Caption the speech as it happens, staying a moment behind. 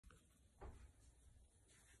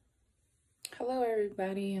Hello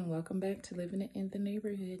everybody and welcome back to Living It in the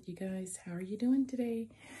Neighborhood. You guys, how are you doing today?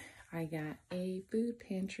 I got a food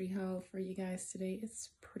pantry haul for you guys today. It's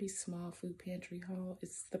a pretty small food pantry haul.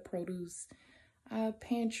 It's the produce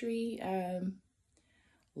pantry.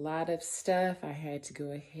 Lot of stuff. I had to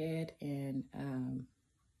go ahead and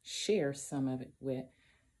share some of it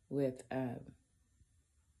with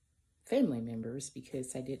family members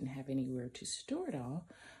because I didn't have anywhere to store it all.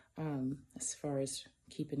 As far as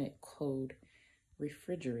keeping it cold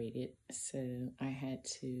refrigerated, so I had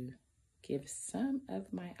to give some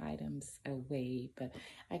of my items away, but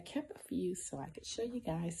I kept a few so I could show you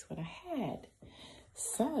guys what I had.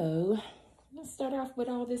 So let's start off with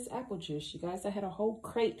all this apple juice, you guys. I had a whole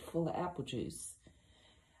crate full of apple juice.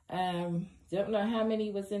 Don't know how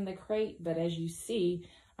many was in the crate, but as you see,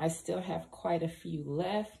 I still have quite a few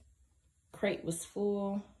left. Crate was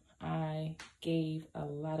full. I gave a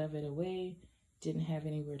lot of it away. Didn't have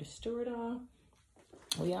anywhere to store it all.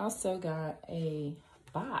 We also got a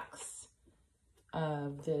box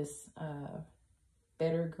of this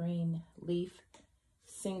better green leaf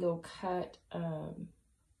single cut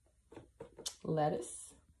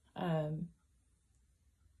lettuce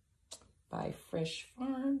by Fresh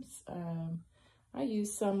Farms. I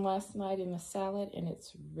used some last night in a salad and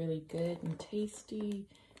it's really good and tasty.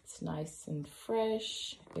 It's nice and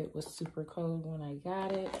fresh. It was super cold when I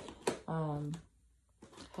got it.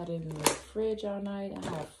 Had it in the fridge all night. I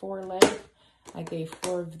have 4 left. I gave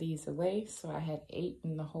 4 of these away, so I had 8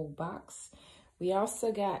 in the whole box. We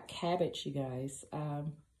also got cabbage, you guys.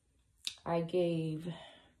 I gave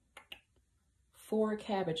 4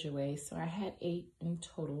 cabbage away, so I had 8 in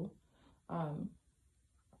total.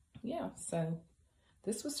 Yeah, so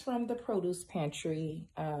this was from the produce pantry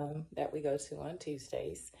that we go to on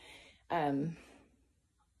Tuesdays. They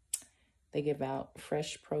give out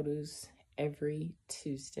fresh produce every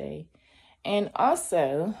Tuesday. And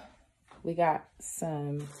also, we got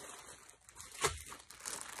some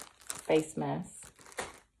face masks.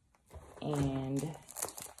 And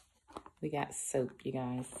we got soap, you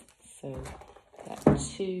guys. So, got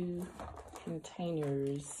 2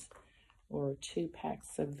 containers or 2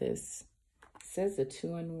 packs of this. It says a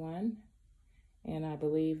 2-in-1, and I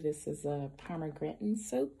believe this is a pomegranate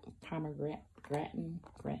soap. Gratin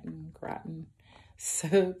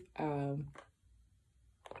soap.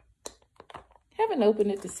 Haven't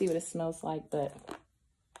opened it to see what it smells like, but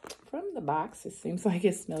from the box, it seems like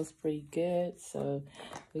it smells pretty good. So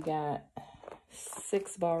we got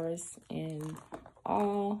 6 bars in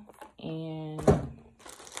all, and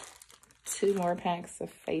 2 more packs of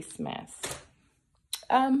face masks.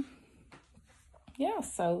 Yeah,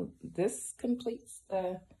 so this completes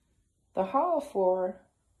the haul for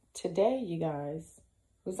today, you guys.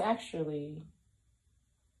 It was actually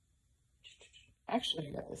I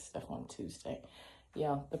got this stuff on Tuesday.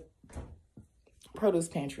 Yeah, the produce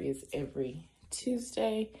pantry is every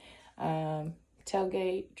Tuesday.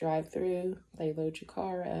 Tailgate, drive through, they load your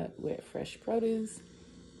car up with fresh produce.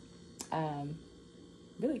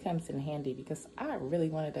 Really comes in handy because I really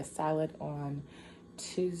wanted a salad on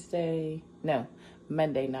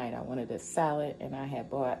Monday night. I wanted a salad, and I had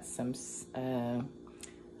bought some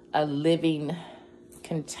a living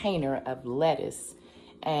container of lettuce.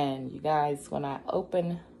 And you guys, when I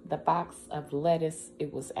opened the box of lettuce,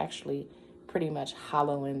 it was actually pretty much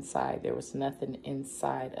hollow inside. There was nothing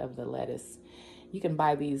inside of the lettuce. You can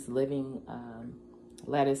buy these living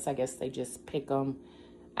lettuce. I guess they just pick them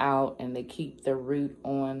out and they keep the root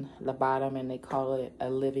on the bottom and they call it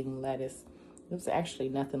a living lettuce. There was actually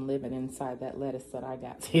nothing living inside that lettuce that I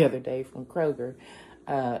got the other day from Kroger,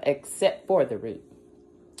 except for the root.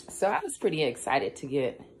 So I was pretty excited to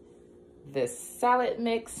get this salad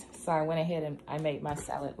mix. So I went ahead and I made my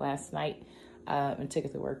salad last night and took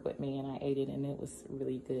it to work with me, and I ate it, and it was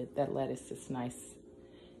really good. That lettuce is nice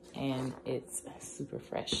and it's super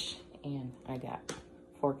fresh, and I got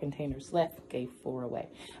 4 containers left, gave 4 away.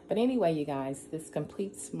 But anyway, you guys, this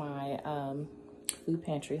completes my food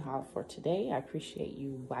pantry haul for today. I appreciate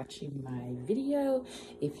you watching my video.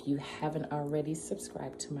 If you haven't already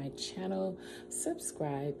subscribed to my channel,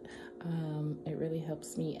 subscribe. It really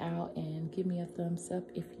helps me out, and give me a thumbs up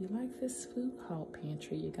if you like this food haul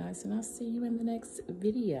pantry, you guys, and I'll see you in the next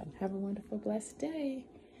video. Have a wonderful, blessed day.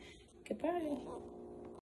 Goodbye.